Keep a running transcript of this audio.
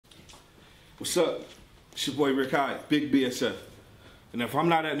What's up? It's your boy Rick Hyatt, Big BSF. And if I'm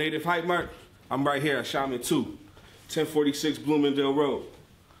not at Native Hype Mart, I'm right here at Shaman 2, 1046 Bloomingdale Road.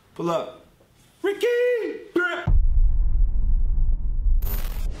 Pull up. Ricky! Bruh.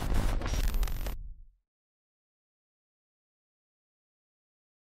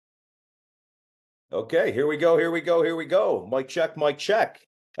 Okay, here we go. Mic check, mic check.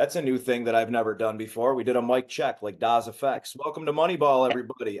 That's a new thing that I've never done before. We did a mic check like Daz Effects. Welcome to Moneyball,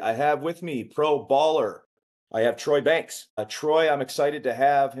 everybody. I have with me pro baller. I have Troy Banks. Troy, I'm excited to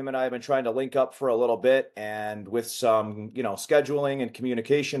have him, and I have been trying to link up for a little bit, and with some, scheduling and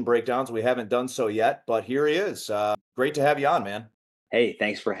communication breakdowns, we haven't done so yet, but here he is. Great to have you on, man. Hey,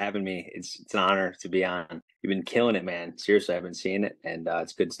 thanks for having me. It's an honor to be on. You've been killing it, man. Seriously, I've been seeing it, and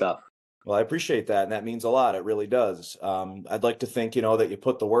it's good stuff. Well, I appreciate that, and that means a lot. It really does. I'd like to think, that you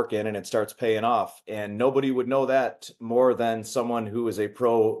put the work in and it starts paying off. And nobody would know that more than someone who is a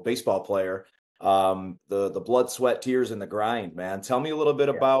pro baseball player. The blood, sweat, tears, and the grind, man. Tell me a little bit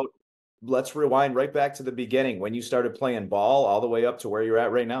about, let's rewind right back to the beginning, when you started playing ball all the way up to where you're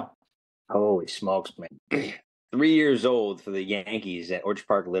at right now. Holy smokes, man. 3 years old for the Yankees at Orchard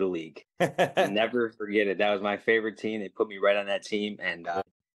Park Little League. Never forget it. That was my favorite team. They put me right on that team, and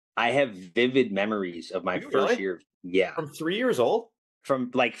I have vivid memories of my first year. Yeah. From 3 years old? From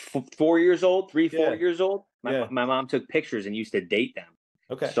like 4 years old, 4 Yeah. years old. Yeah. My mom took pictures and used to date them.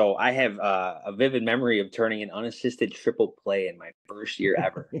 Okay. So I have a vivid memory of turning an unassisted triple play in my first year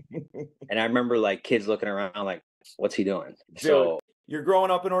ever. And I remember like kids looking around like, what's he doing? So you're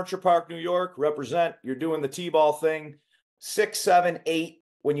growing up in Orchard Park, New York, represent, you're doing the T-ball thing, 6, 7, 8,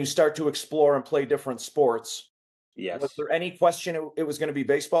 when you start to explore and play different sports. Yes. Was there any question it was going to be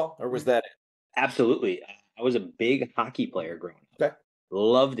baseball, or was that it? Absolutely. I was a big hockey player growing up. Okay.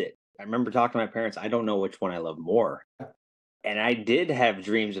 Loved it. I remember talking to my parents. I don't know which one I love more. And I did have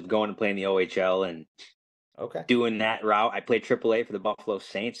dreams of going to play in the OHL and doing that route. I played AAA for the Buffalo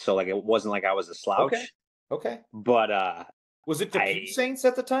Saints, so like it wasn't like I was a slouch. Okay. But was it the Saints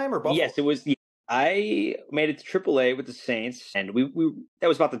at the time or Buffalo? Yes, it was. I made it to AAA with the Saints, and we that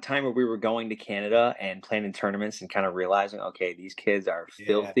was about the time where we were going to Canada and playing in tournaments and kind of realizing, okay, these kids are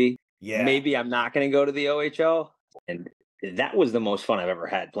filthy. Yeah. Maybe I'm not going to go to the OHL. And that was the most fun I've ever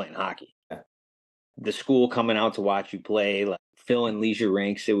had playing hockey. Yeah. The school coming out to watch you play, like filling leisure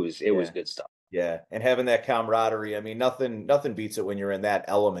rinks, it was good stuff. Yeah, and having that camaraderie, I mean, nothing beats it when you're in that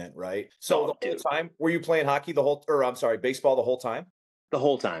element, right? So the whole time, were you playing baseball the whole time? The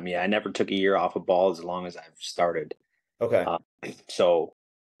whole time, yeah. I never took a year off of ball as long as I've started. Okay. So,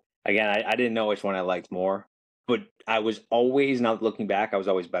 again, I didn't know which one I liked more, but I was always, now looking back, I was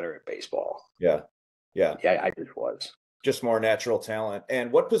always better at baseball. Yeah. I just was. Just more natural talent.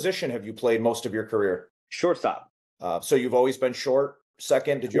 And what position have you played most of your career? Shortstop. So you've always been short?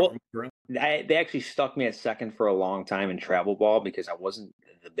 Second? Did you? They actually stuck me at second for a long time in travel ball because I wasn't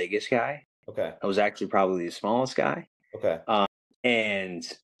the biggest guy. Okay. I was actually probably the smallest guy. Okay. And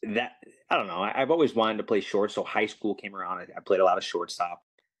that, I don't know, I've always wanted to play short. So high school came around. I played a lot of shortstop.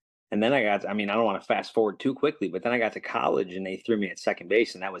 And then I don't want to fast forward too quickly, but then I got to college and they threw me at second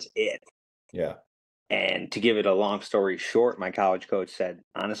base and that was it. Yeah. And to give it a long story short, my college coach said,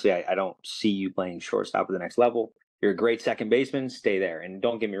 honestly, I don't see you playing shortstop at the next level. You're a great second baseman. Stay there. And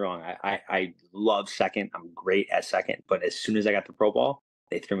don't get me wrong. I love second. I'm great at second. But as soon as I got to pro ball,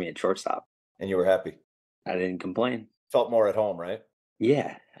 they threw me at shortstop. And you were happy? I didn't complain. Felt more at home, right?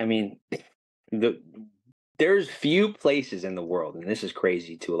 Yeah. I mean, there's few places in the world, and this is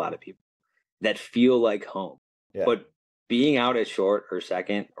crazy to a lot of people, that feel like home. Yeah. But being out at short or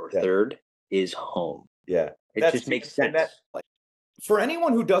second or third is home. Yeah. It just makes sense. For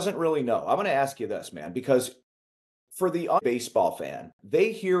anyone who doesn't really know, I'm going to ask you this, man, because for the baseball fan,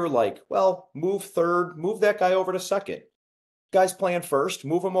 they hear like, well, move third, move that guy over to second. Guy's playing first,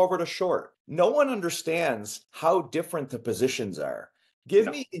 move him over to short. No one understands how different the positions are. Give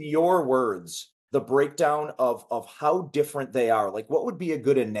me, in your words, the breakdown of how different they are. Like, what would be a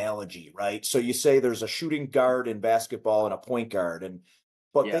good analogy, right? So you say there's a shooting guard in basketball and a point guard,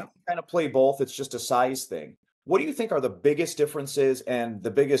 but they kind of play both. It's just a size thing. What do you think are the biggest differences and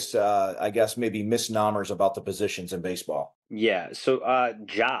the biggest, I guess, maybe misnomers about the positions in baseball? Yeah. So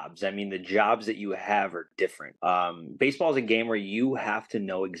jobs. I mean, the jobs that you have are different. Baseball is a game where you have to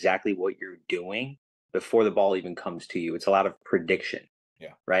know exactly what you're doing before the ball even comes to you. It's a lot of prediction.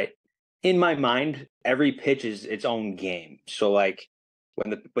 Yeah. Right. In my mind, every pitch is its own game. So like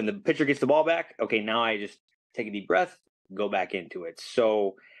when the pitcher gets the ball back, okay, now I just take a deep breath, go back into it.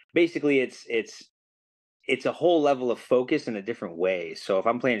 So basically it's a whole level of focus in a different way. So if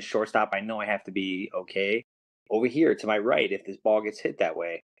I'm playing shortstop, I know I have to be okay. over here to my right, if this ball gets hit that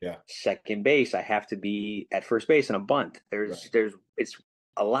way, Yeah. second base, I have to be at first base in a bunt. It's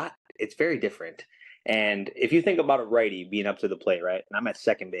a lot. It's very different. And if you think about a righty being up to the plate, right, and I'm at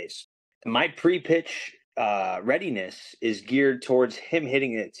second base, my pre-pitch readiness is geared towards him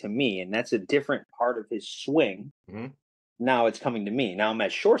hitting it to me, and that's a different part of his swing. Mm-hmm. Now it's coming to me. Now I'm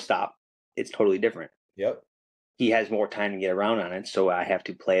at shortstop. It's totally different. Yep. He has more time to get around on it, so I have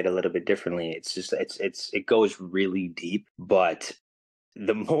to play it a little bit differently. It's just it goes really deep, but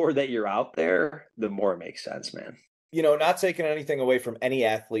the more that you're out there, the more it makes sense, man. Not taking anything away from any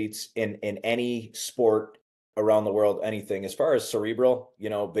athletes in any sport around the world, anything as far as cerebral,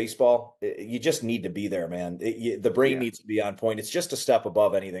 baseball, you just need to be there, man. The brain needs to be on point. It's just a step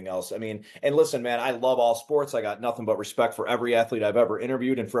above anything else. I mean, and listen, man, I love all sports. I got nothing but respect for every athlete I've ever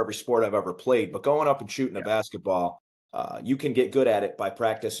interviewed and for every sport I've ever played. But going up and shooting a basketball, you can get good at it by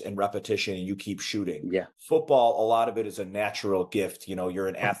practice and repetition, and you keep shooting. Yeah. Football, a lot of it is a natural gift. You're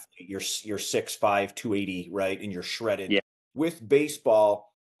an athlete, you're 6'5", 280, right? And you're shredded. Yeah. With baseball,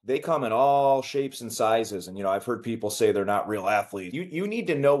 they come in all shapes and sizes. And, I've heard people say they're not real athletes. You need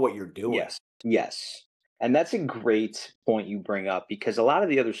to know what you're doing. Yes. And that's a great point you bring up, because a lot of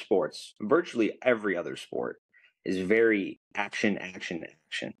the other sports, virtually every other sport, is very action.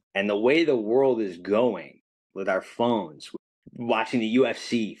 And the way the world is going with our phones, watching the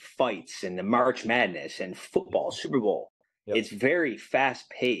UFC fights and the March Madness and football, Super Bowl, it's very fast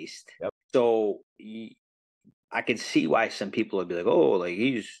paced. Yep. So I can see why some people would be like, oh, like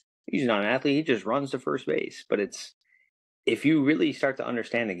he's not an athlete. He just runs to first base. But if you really start to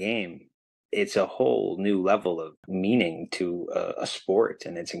understand the game, it's a whole new level of meaning to a sport.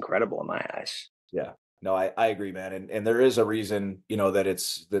 And it's incredible in my eyes. Yeah, no, I agree, man. And there is a reason, that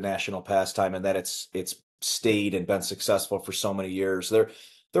it's the national pastime and that it's stayed and been successful for so many years.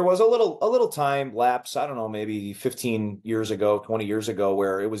 There was a little time lapse, I don't know, maybe 15 years ago, 20 years ago,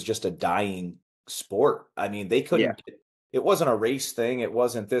 where it was just a dying sport. I mean, they couldn't it wasn't a race thing. It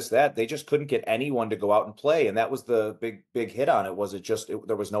wasn't this, that. They just couldn't get anyone to go out and play. And that was the big hit on it.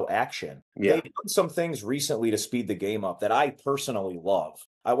 There was no action. Yeah. They've done some things recently to speed the game up that I personally love.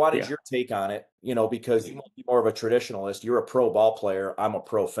 I wanted your take on it, because you might be more of a traditionalist. You're a pro ball player. I'm a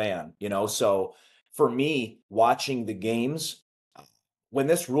pro fan, so for me, watching the games, when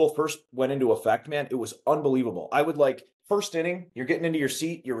this rule first went into effect, man, it was unbelievable. I would first inning, you're getting into your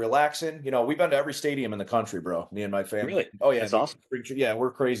seat, you're relaxing. We've been to every stadium in the country, bro, me and my family. Really? Oh, yeah. That's awesome. Yeah,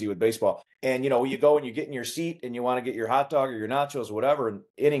 we're crazy with baseball. And, you go and you get in your seat and you want to get your hot dog or your nachos, whatever, and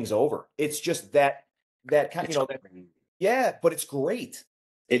inning's over. It's just that kind of, yeah, but it's great.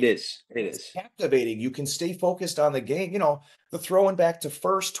 It is. It's captivating. You can stay focused on the game. The throwing back to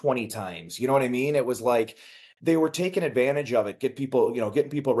first 20 times. You know what I mean? It was like they were taking advantage of it, getting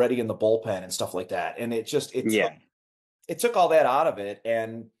people ready in the bullpen and stuff like that. And it took all that out of it.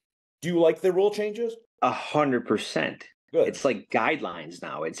 And do you like the rule changes? 100%. Good. It's like guidelines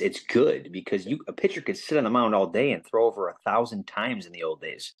now. It's good because a pitcher could sit on the mound all day and throw over 1,000 times in the old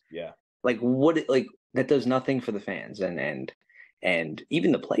days. Yeah. That does nothing for the fans and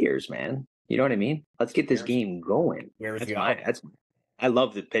even the players, man. You know what I mean? Let's get this game going. I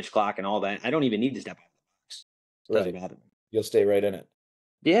love the pitch clock and all that. I don't even need to step out of the box. Doesn't bother me. You'll stay right in it.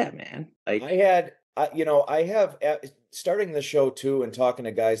 Yeah, man. I have starting the show too and talking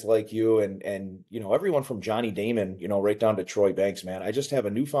to guys like you and everyone from Johnny Damon, right down to Troy Banks, man. I just have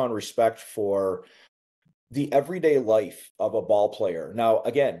a newfound respect for the everyday life of a ball player. Now,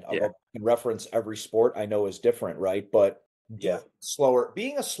 again, I can reference every sport I know is different, right? But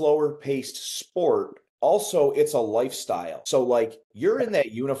being a slower paced sport, also it's a lifestyle. So you're in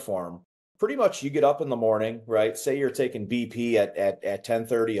that uniform, pretty much you get up in the morning, right? Say you're taking BP at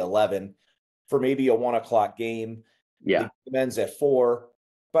 10:30, 11 for maybe a 1 o'clock game. Yeah. The men's at 4.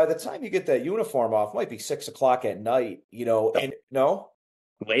 By the time you get that uniform off, it might be 6 o'clock at night, and no?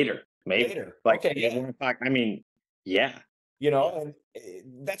 Later. Okay. 1 o'clock. I mean, yeah. And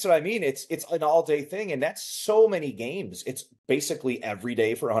that's what I mean. It's an all-day thing, and that's so many games. It's basically every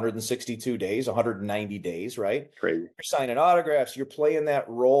day for 162 days, 190 days, right? Crazy. You're signing autographs. You're playing that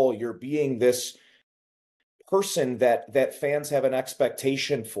role. You're being this person that fans have an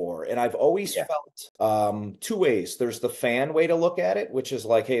expectation for. And I've always felt two ways. There's the fan way to look at it, which is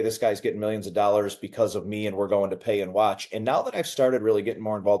like, hey, this guy's getting millions of dollars because of me and we're going to pay and watch. And now that I've started really getting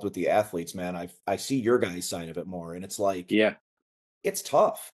more involved with the athletes, man, I see your guys' side of it more. And it's like, it's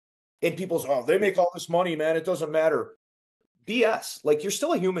tough. And people say, oh, they make all this money, man. It doesn't matter. BS. You're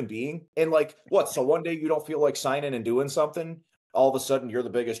still a human being. And what? So one day you don't feel like signing and doing something. All of a sudden you're the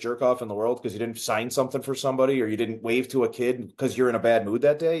biggest jerk off in the world because you didn't sign something for somebody or you didn't wave to a kid because you're in a bad mood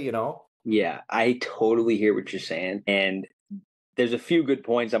that day, Yeah, I totally hear what you're saying. And there's a few good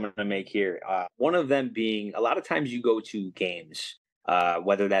points I'm going to make here. One of them being a lot of times you go to games,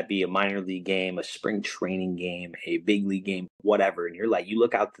 whether that be a minor league game, a spring training game, a big league game, whatever. And you're like, you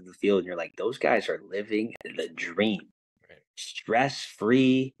look out to the field and you're like, those guys are living the dream, Right. stress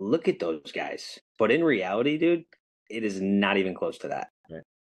free. Look at those guys. But in reality, dude, it is not even close to that. Right.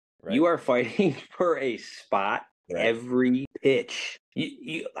 Right. You are fighting for a spot Right. every pitch.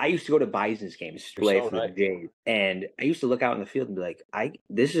 I used to go to Bison's games to play so for the right. Jays, and I used to look out in the field and be like,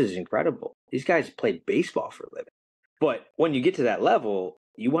 this is incredible. These guys play baseball for a living. But when you get to that level,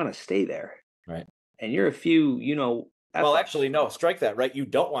 you want to stay there. Right. And you're a few, Well, actually, no, strike that, right? You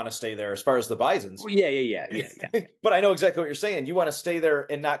don't want to stay there as far as the Bisons. Yeah. But I know exactly what you're saying. You want to stay there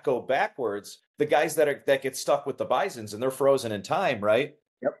and not go backwards. The guys that get stuck with the Bisons and they're frozen in time, right?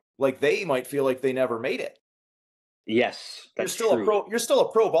 Yep. Like they might feel like they never made it. Yes, that's You're still true. you're still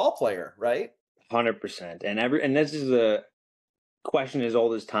a pro ball player, right? 100%. And this is a question as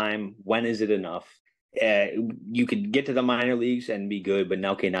old as time. When is it enough? You could get to the minor leagues and be good, but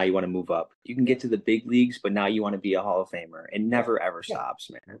now, okay, now you want to move up. You can get to the big leagues, but now you want to be a Hall of Famer. It never ever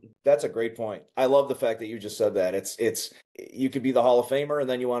stops, man. That's a great point. I love the fact that you just said that. It's you could be the Hall of Famer and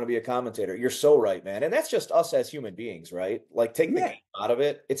then you want to be a commentator. You're so right, man. And that's just us as human beings, right? Like take the game out of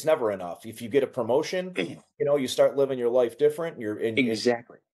it. It's never enough. If you get a promotion, you start living your life different.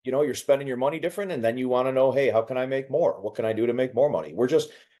 Exactly. You're spending your money different, and then you want to know, hey, how can I make more? What can I do to make more money? We're just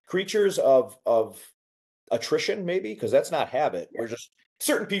creatures of attrition, maybe, because that's not habit. We're just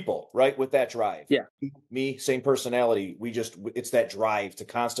certain people, right, with that drive. Yeah. Me, same personality. It's that drive to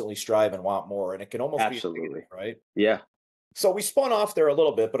constantly strive and want more, and it can almost Absolutely. be right. Yeah. So we spun off there a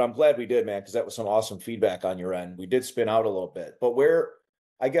little bit, but I'm glad we did, man, because that was some awesome feedback on your end. We did spin out a little bit, but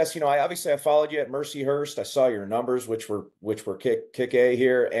I guess I followed you at Mercyhurst. I saw your numbers, which were kick A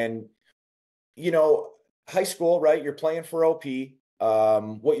here, and high school, right? You're playing for OP.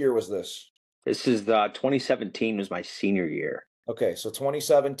 What year was this? This is 2017 was my senior year. Okay, so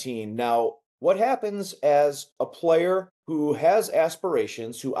 2017. Now, what happens as a player who has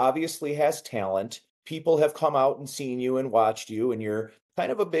aspirations, who obviously has talent? People have come out and seen you and watched you, and you're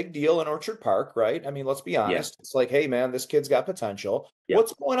kind of a big deal in Orchard Park, right? I mean, let's be honest. It's like, hey, man, this kid's got potential. Yeah.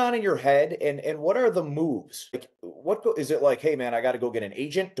 What's going on in your head, and what are the moves? Like, is it like, hey, man, I got to go get an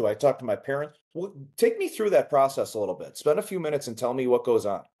agent? Do I talk to my parents? Well, take me through that process a little bit. Spend a few minutes and tell me what goes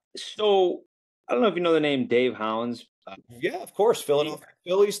on. So I don't know if you know the name Dave Hounds. Yeah, of course. Philadelphia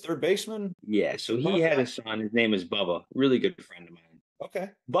Phillies third baseman. Yeah, so he had a son. His name is Bubba. Really good friend of mine. Okay.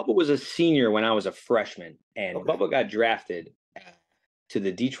 Bubba was a senior when I was a freshman, and Bubba got drafted to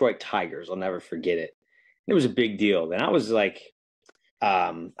the Detroit Tigers. I'll never forget it. It was a big deal. And I was like,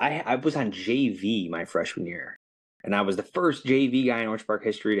 I was on JV my freshman year, and I was the first JV guy in Orange Park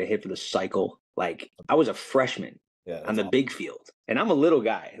history to hit for the cycle. Like, I was a freshman on the big field, and I'm a little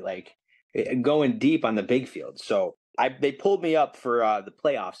guy, like going deep on the big field. So they pulled me up for the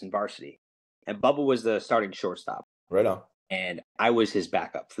playoffs in varsity, and Bubba was the starting shortstop. Right on. And I was his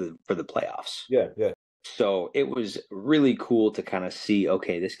backup for the playoffs. Yeah. So it was really cool to kind of see,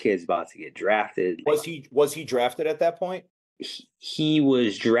 okay, this kid's about to get drafted. Was he drafted at that point? He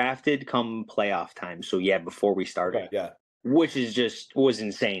was drafted come playoff time. So yeah, before we started. Okay, yeah. Which was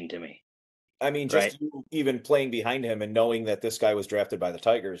insane to me. I mean, just you even playing behind him and knowing that this guy was drafted by the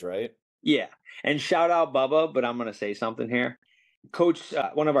Tigers, right? Yeah. And shout out Bubba, but I'm going to say something here. Coach,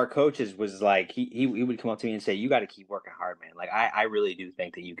 one of our coaches was like, he would come up to me and say, you got to keep working hard, man. Like, I really do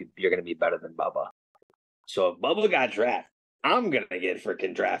think that you're going to be better than Bubba. So if Bubba got drafted, I'm going to get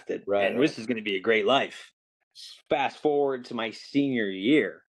freaking drafted. Right. And this is going to be a great life. Fast forward to my senior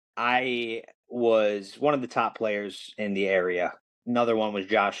year. I was one of the top players in the area. Another one was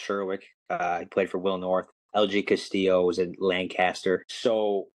Josh Sherwick. He played for Will North. LG Castillo was in Lancaster.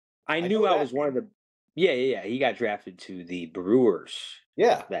 So I knew I was one of the... Yeah. He got drafted to the Brewers.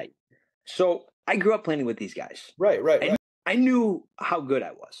 Yeah. So I grew up playing with these guys. Right. I knew how good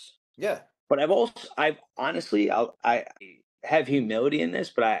I was. Yeah. But I have humility in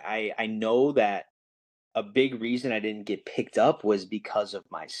this, but I know that a big reason I didn't get picked up was because of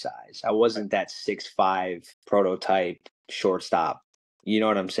my size. I wasn't that 6'5" prototype shortstop. You know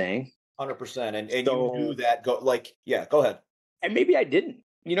what I'm saying? 100%. And you knew that. Go ahead. And maybe I didn't.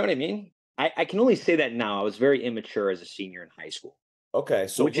 You know what I mean? I can only say that now. I was very immature as a senior in high school. Okay,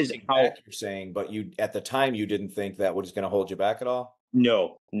 so which is how you're saying, but you at the time you didn't think that was going to hold you back at all?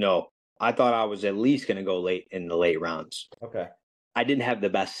 No. I thought I was at least going to go late in the late rounds. Okay. I didn't have the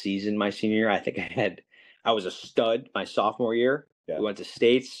best season my senior year. I think I was a stud my sophomore year. Yeah. We went to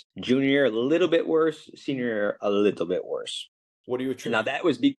states. Junior year, a little bit worse. Senior year, a little bit worse. What do you attribute? Now that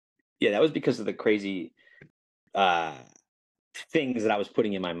was Yeah, that was because of the crazy things that I was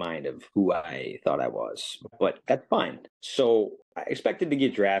putting in my mind of who I thought I was. But that's fine. So I expected to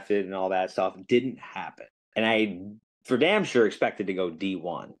get drafted and all that stuff. Didn't happen. And I for damn sure expected to go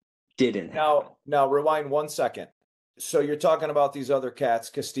D1. Didn't happen. Now rewind 1 second. So you're talking about these other cats,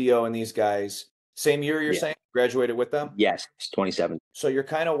 Castillo and these guys. Same year you're Yeah. saying graduated with them? Yes, it's 27. So you're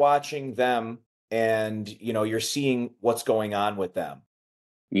kind of watching them and you're seeing what's going on with them.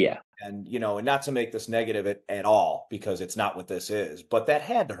 Yeah. And and not to make this negative at all, because it's not what this is, but that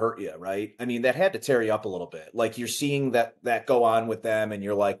had to hurt you, right? I mean, that had to tear you up a little bit. Like you're seeing that go on with them and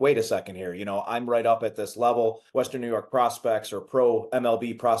you're like, wait a second here, I'm right up at this level. Western New York Prospects or Pro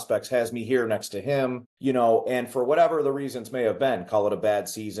MLB Prospects has me here next to him, and for whatever the reasons may have been, call it a bad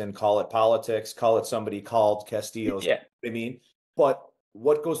season, call it politics, call it somebody called Castillo's, Yeah. I mean, but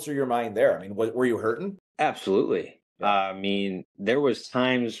what goes through your mind there? I mean, were you hurting? Absolutely. I mean, there was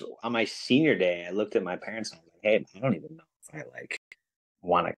times on my senior day, I looked at my parents and I was like, hey, I don't even know if I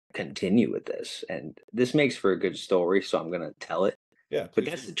want to continue with this. And this makes for a good story, so I'm going to tell it. Yeah. But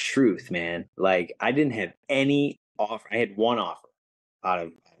that's the truth, man. Like, I didn't have any offer. I had one offer out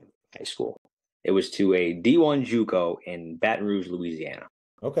of high school. It was to a D1 JUCO in Baton Rouge, Louisiana.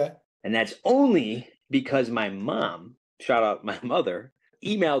 Okay. And that's only because my mom, shout out my mother,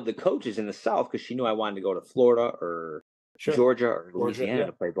 emailed the coaches in the South because she knew I wanted to go to Florida or Georgia or Louisiana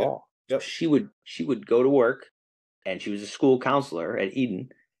to play ball. Yep. So she would go to work, and she was a school counselor at Eden,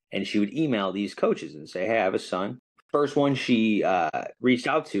 and she would email these coaches and say, hey, I have a son. First one she reached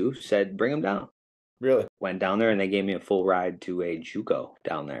out to said, bring him down. Really? Went down there, and they gave me a full ride to a JUCO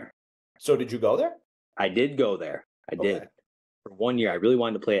down there. So did you go there? I did go there. I did. For 1 year, I really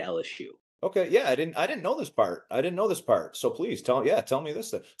wanted to play at LSU. Okay, yeah, I didn't know this part. So please tell me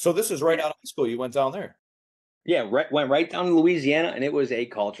this. So this is right out of high school. You went down there. Yeah, went right down to Louisiana, and it was a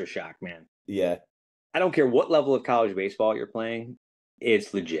culture shock, man. Yeah. I don't care what level of college baseball you're playing,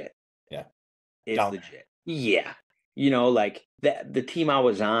 it's legit. Yeah. It's Down legit. Yeah. Like the team I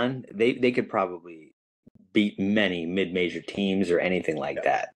was on, they could probably beat many mid-major teams or anything like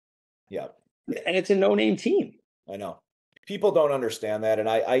that. Yeah. And it's a no-name team. I know. People don't understand that. And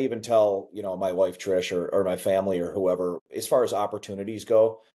I even tell, my wife, Trish, or my family or whoever, as far as opportunities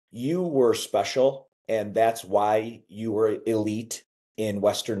go, you were special. And that's why you were elite in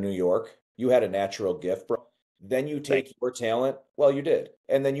Western New York. You had a natural gift, bro. Then you take your talent. Well, you did.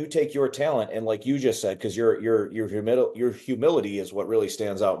 And then you take your talent. And like you just said, because your humility is what really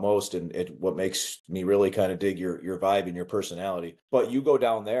stands out most. And what makes me really kind of dig your vibe and your personality. But you go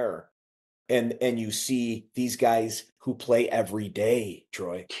down there and you see these guys who play every day,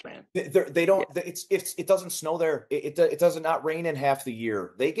 Troy. Man. They don't. Yeah. It doesn't snow there. It does not rain in half the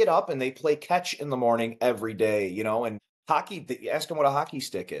year. They get up and they play catch in the morning every day. And hockey. Ask them what a hockey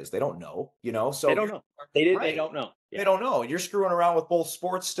stick is. They don't know. So they don't know. They did. Right. They don't know. Yeah. They don't know. You're screwing around with both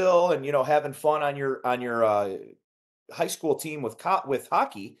sports still, and having fun on your high school team with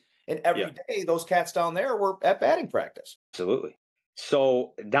hockey. And every day, those cats down there were at batting practice. Absolutely.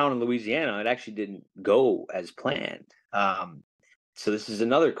 So down in Louisiana, it actually didn't go as planned. So this is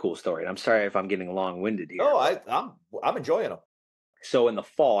another cool story. And I'm sorry if I'm getting long-winded here. No, I'm enjoying them. So in the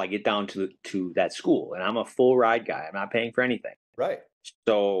fall, I get down to that school, and I'm a full ride guy. I'm not paying for anything. Right.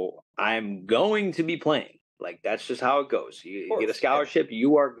 So I'm going to be playing. Like, that's just how it goes. You get a scholarship,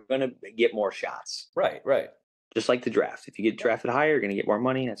 you are going to get more shots. Right. Just like the draft. If you get drafted higher, you're going to get more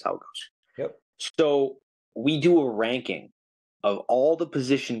money. That's how it goes. Yep. So we do a ranking of all the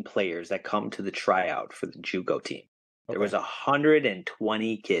position players that come to the tryout for the JUCO team. There was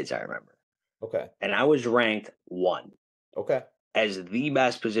 120 kids, I remember. Okay. And I was ranked 1. Okay. As the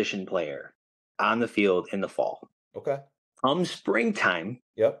best position player on the field in the fall. Okay. Come springtime.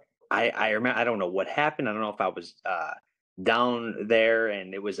 Yep. I remember, I don't know what happened. I don't know if I was down there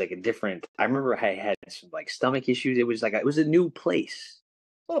and it was like a different, I remember I had some like stomach issues. It was a new place.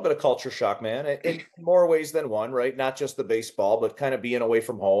 A little bit of culture shock, man, in more ways than one, right? Not just the baseball, but kind of being away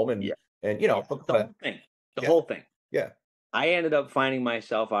from home and the whole thing. The whole thing. Yeah. I ended up finding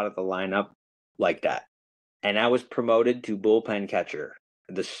myself out of the lineup like that. And I was promoted to bullpen catcher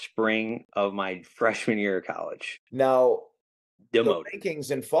the spring of my freshman year of college. Now, demoted. The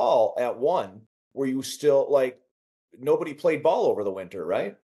rankings in fall at 1, were you still like nobody played ball over the winter,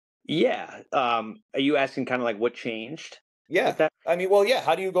 right? Yeah. Are you asking kind of like what changed? Yeah. I mean, well, yeah.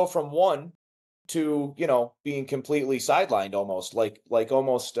 How do you go from 1 to, being completely sidelined almost like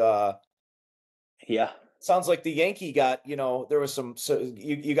almost, yeah. Sounds like the Yankee got, there was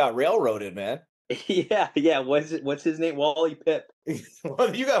you got railroaded, man. Yeah. What's his name? Wally Pipp.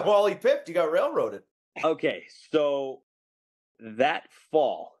 Well, you got Wally Pipp. You got railroaded. Okay. So that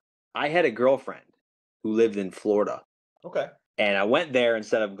fall, I had a girlfriend who lived in Florida, Okay. and I went there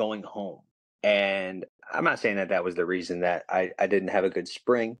instead of going home. And I'm not saying that that was the reason that I didn't have a good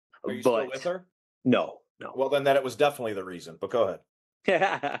spring, Are you still but with her? no, no. Well, then that it was definitely the reason. But go ahead.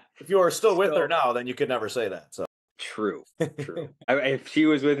 So If you are still with her now, then you could never say that. So true, true. If she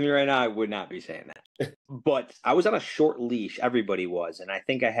was with me right now, I would not be saying that. But I was on a short leash. Everybody was, and I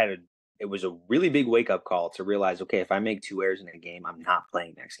think it was a really big wake up call to realize, okay, if I make 2 errors in a game, I'm not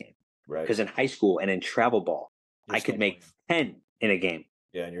playing next game. right. Because in high school and in travel ball, You're I still could make playing. 10 in a game.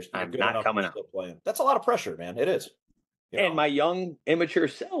 Yeah, and you're I'm good not enough. coming You're out. still playing. That's a lot of pressure, man. It is. You And know? my young, immature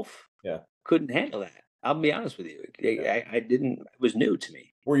self Yeah. couldn't handle that. I'll be honest with you. I didn't, it was new to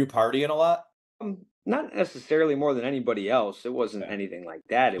me. Were you partying a lot? Not necessarily more than anybody else. It wasn't Yeah. anything like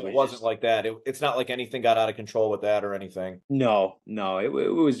that. It So was it wasn't just, like that. It's not like anything got out of control with that or anything. no, no. It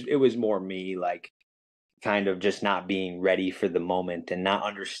was more me, like kind of just not being ready for the moment and not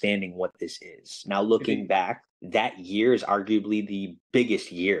understanding what this is. Now, looking back, that year is arguably the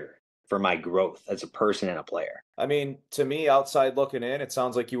biggest year for my growth as a person and a player. I mean, to me, outside looking in, it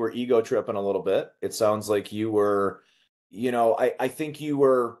sounds like you were ego tripping a little bit. It sounds like you were, I think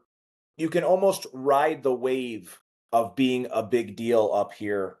you can almost ride the wave of being a big deal up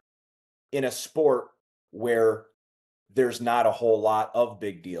here in a sport where there's not a whole lot of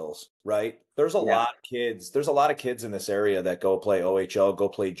big deals, right? There's a Yeah. lot of kids. There's a lot of kids in this area that go play OHL, go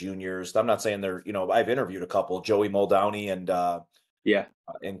play juniors. I'm not saying they're, I've interviewed a couple, Joey Muldowney Yeah.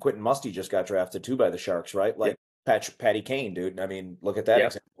 and Quentin Musty just got drafted too by the Sharks, right? Like Patty Kane, dude. I mean, look at that Yep.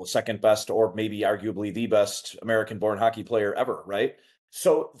 example. Second best, or maybe arguably the best American-born hockey player ever, right?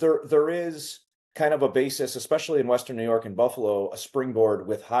 So there is kind of a basis, especially in Western New York and Buffalo, a springboard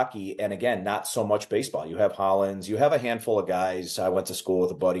with hockey. And again, not so much baseball. You have Hollins, you have a handful of guys. I went to school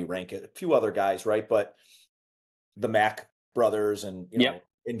with a buddy, Rankett, a few other guys, right? But the Mack brothers and,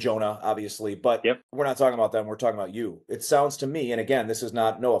 and Jonah, obviously. But we're not talking about them. We're talking about you. It sounds to me, and again, this is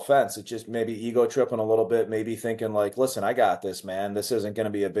no offense. It's just maybe ego tripping a little bit, maybe thinking like, listen, I got this, man. This isn't going to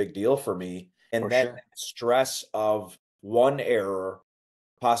be a big deal for me. And then that stress of one error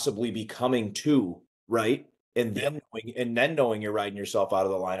possibly becoming two, right? And then knowing you're riding yourself out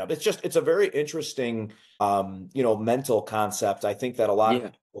of the lineup. It's a very interesting mental concept. I think that a lot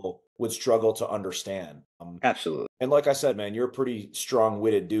of people would struggle to understand. Absolutely. And like I said, man, you're a pretty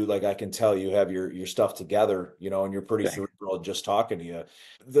strong-witted dude. Like I can tell you have your stuff together, and you're pretty cerebral just talking to you.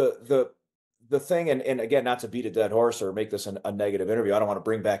 The thing, and again, not to beat a dead horse or make this a negative interview. I don't want to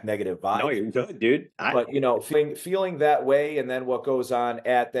bring back negative vibes. No, you're good, dude. But feeling that way, and then what goes on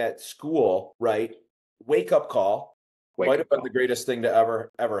at that school, right? Wake up call. Might have been the greatest thing to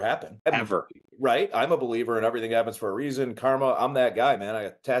ever happen. Ever. Right? I'm a believer in everything happens for a reason. Karma, I'm that guy, man. I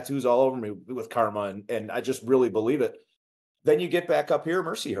got tattoos all over me with karma, and I just really believe it. Then you get back up here,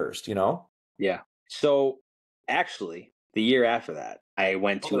 Mercyhurst, Yeah. So actually, the year after that, I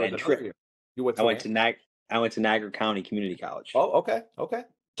went to N-Trip. I went to Niagara County Community College. Oh, okay. Okay.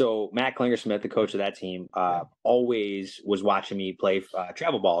 So Matt Klingersmith, the coach of that team, always was watching me play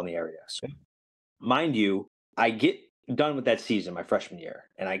travel ball in the area. So, mind you, I get done with that season, my freshman year,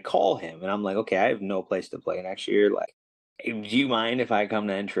 and I call him, and I'm like, okay, I have no place to play next year. Like, hey, do you mind if I come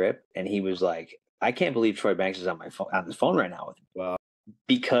to N-Trip? And he was like, I can't believe Troy Banks is on his phone right now with me. Wow.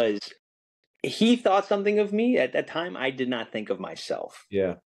 Because he thought something of me. At that time, I did not think of myself.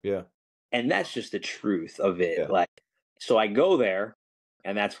 Yeah. Yeah. And that's just the truth of it. Yeah. So I go there,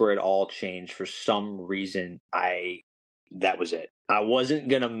 and that's where it all changed. For some reason, that was it. I wasn't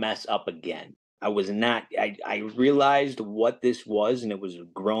going to mess up again. I was not. I realized what this was, and it was a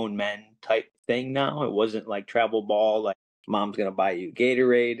grown men type thing now. It wasn't like travel ball, like mom's going to buy you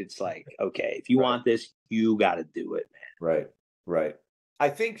Gatorade. It's like, okay, if you want this, you got to do it, man. Right. Right. I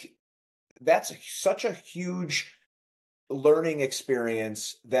think that's such a huge learning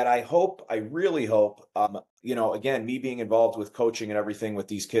experience that I really hope, again, me being involved with coaching and everything with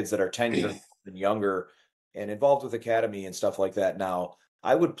these kids that are 10 years and younger and involved with academy and stuff like that now,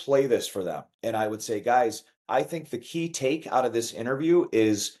 I would play this for them. And I would say, guys, I think the key take out of this interview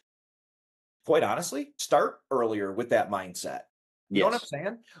is, quite honestly, start earlier with that mindset. You know what I'm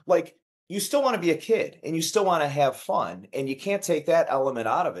saying? Like, you still want to be a kid and you still want to have fun, and you can't take that element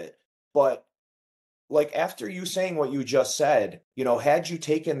out of it. But like, after you saying what you just said, had you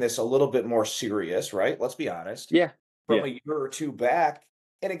taken this a little bit more serious, right? Let's be honest. Yeah. From a year or two back.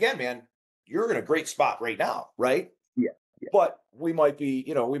 And again, man, you're in a great spot right now, right? Yeah. But we might be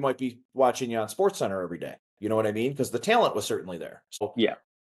watching you on SportsCenter every day. You know what I mean? Because the talent was certainly there. So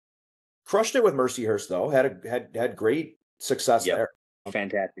crushed it with Mercyhurst, though. Had great success there.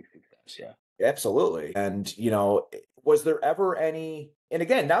 Fantastic success. Yeah. Absolutely. And, was there ever any, and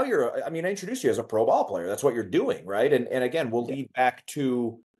again, now I mean, I introduced you as a pro ball player. That's what you're doing, right? And again, we'll lead back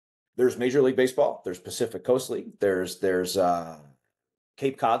to, there's Major League Baseball, there's Pacific Coast League, there's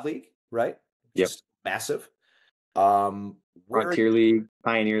Cape Cod League, right? Yep. Just massive. Frontier League,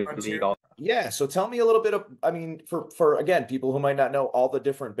 Pioneer League. Yeah. So tell me a little bit of, I mean, for again, people who might not know all the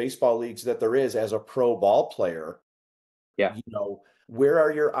different baseball leagues that there is as a pro ball player. Yeah. You know, where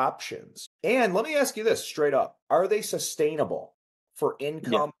are your options? And let me ask you this straight up. Are they sustainable for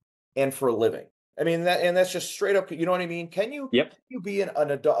income and for living? I mean, that's just straight up, you know what I mean? Can you be an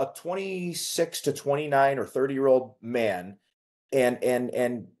adult, a 26 to 29 or 30-year-old man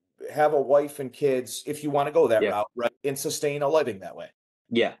and have a wife and kids, if you want to go that route, right, and sustain a living that way?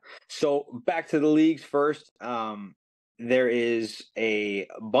 Yeah. So back to the leagues first. There is a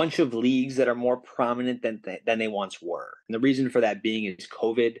bunch of leagues that are more prominent than they once were. And the reason for that being is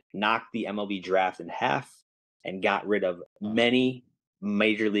COVID knocked the MLB draft in half and got rid of many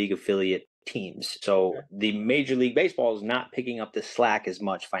major league affiliate teams. So the Major League Baseball is not picking up the slack as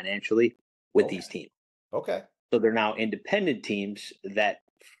much financially with these teams. Okay. So they're now independent teams that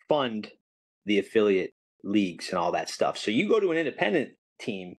fund the affiliate leagues and all that stuff. So you go to an independent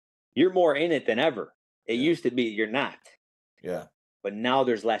team, you're more in it than ever. It used to be you're not. Yeah. But now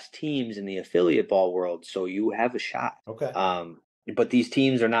there's less teams in the affiliate ball world, so you have a shot. Okay. But these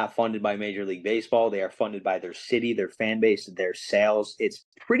teams are not funded by Major League Baseball. They are funded by their city, their fan base, their sales. It's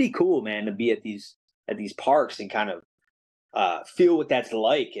pretty cool, man, to be at these parks and kind of feel what that's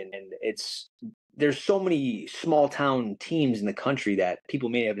like. And there's so many small town teams in the country that people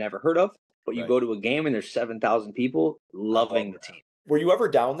may have never heard of, but you go to a game and there's 7,000 people loving the team. Were you ever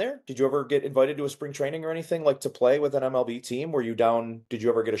down there? Did you ever get invited to a spring training or anything, like to play with an MLB team? Were you down? Did you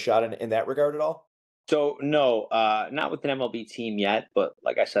ever get a shot in that regard at all? So no, not with an MLB team yet, but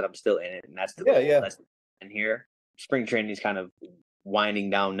like I said, I'm still in it, and that's the that's in here. Spring training is kind of winding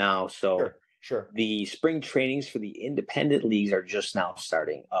down now, so sure. The spring trainings for the independent leagues are just now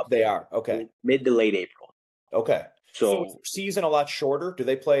starting up. They are mid to late April. Okay. So season a lot shorter. Do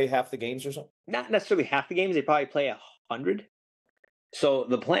they play half the games or something? Not necessarily half the games. They probably play 100. So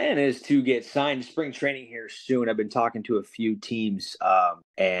the plan is to get signed to spring training here soon. I've been talking to a few teams,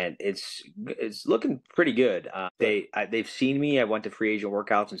 and it's looking pretty good. They've seen me. I went to free agent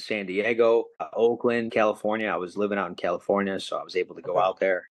workouts in San Diego, Oakland, California. I was living out in California, so I was able to go out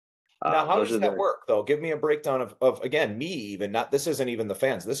there. Now, how does that work, though? Give me a breakdown of again, me even. This isn't even the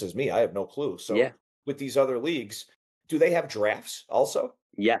fans. This is me. I have no clue. So with these other leagues, do they have drafts also?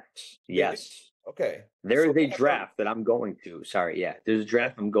 Yes. Okay. There is a draft that I'm going to. There's a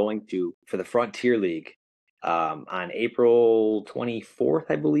draft I'm going to for the Frontier League on April 24th,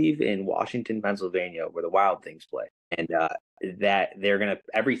 I believe, in Washington, Pennsylvania, where the Wild Things play. And that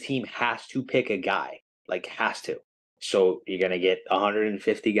every team has to pick a guy, has to. So you're going to get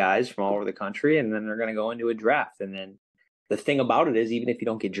 150 guys from all over the country, and then they're going to go into a draft. And then the thing about it is, even if you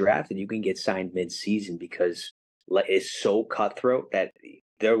don't get drafted, you can get signed mid-season because it's so cutthroat that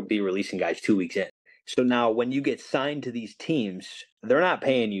they'll be releasing guys 2 weeks in. So now when you get signed to these teams, they're not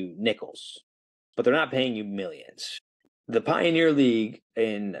paying you nickels, but they're not paying you millions. The Pioneer League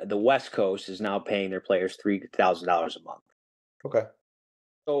in the West Coast is now paying their players $3,000 a month. Okay.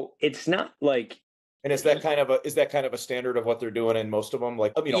 So it's not like. And is that kind of a standard of what they're doing in most of them?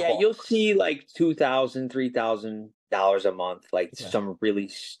 You'll see $2,000, $3,000 a month. Some really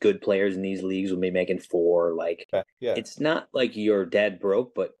good players in these leagues will be making $4,000. It's not like you're dead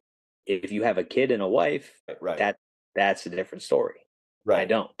broke, but if you have a kid and a wife, that's a different story. Right. I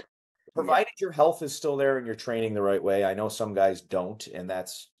don't. Provided your health is still there and you're training the right way. I know some guys don't, and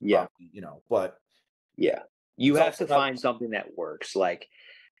that's but you have to find something that works.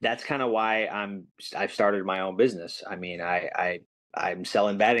 That's kind of why I've started my own business. I mean, I'm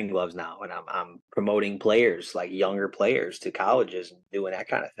selling batting gloves now, and I'm promoting players, younger players, to colleges and doing that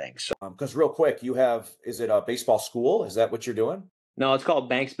kind of thing. So, because real quick, is it a baseball school? Is that what you're doing? No, it's called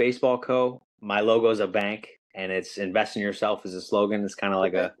Banks Baseball Co. My logo is a bank, and it's invest in yourself is a slogan. It's kind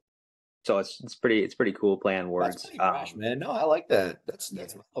of so it's pretty cool play on words. That's pretty fresh, man. No, I like that. That's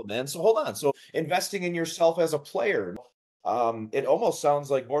cool, man. So hold on. So investing in yourself as a player. It almost sounds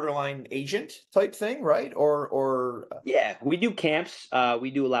like borderline agent type thing, right? Or we do camps.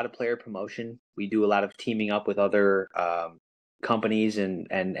 We do a lot of player promotion. We do a lot of teaming up with other companies and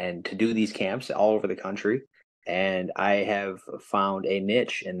to do these camps all over the country. And I have found a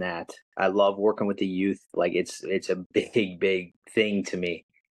niche in that. I love working with the youth. It's a big thing to me.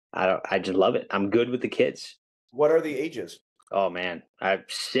 I just love it. I'm good with the kids. What are the ages? Oh man, I have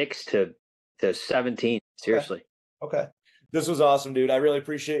 6 to 17. Seriously. Okay. This was awesome, dude. I really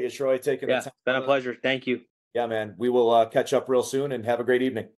appreciate you, Troy, taking the time. It's been a pleasure. Thank you. Yeah, man. We will catch up real soon and have a great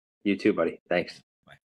evening. You too, buddy. Thanks.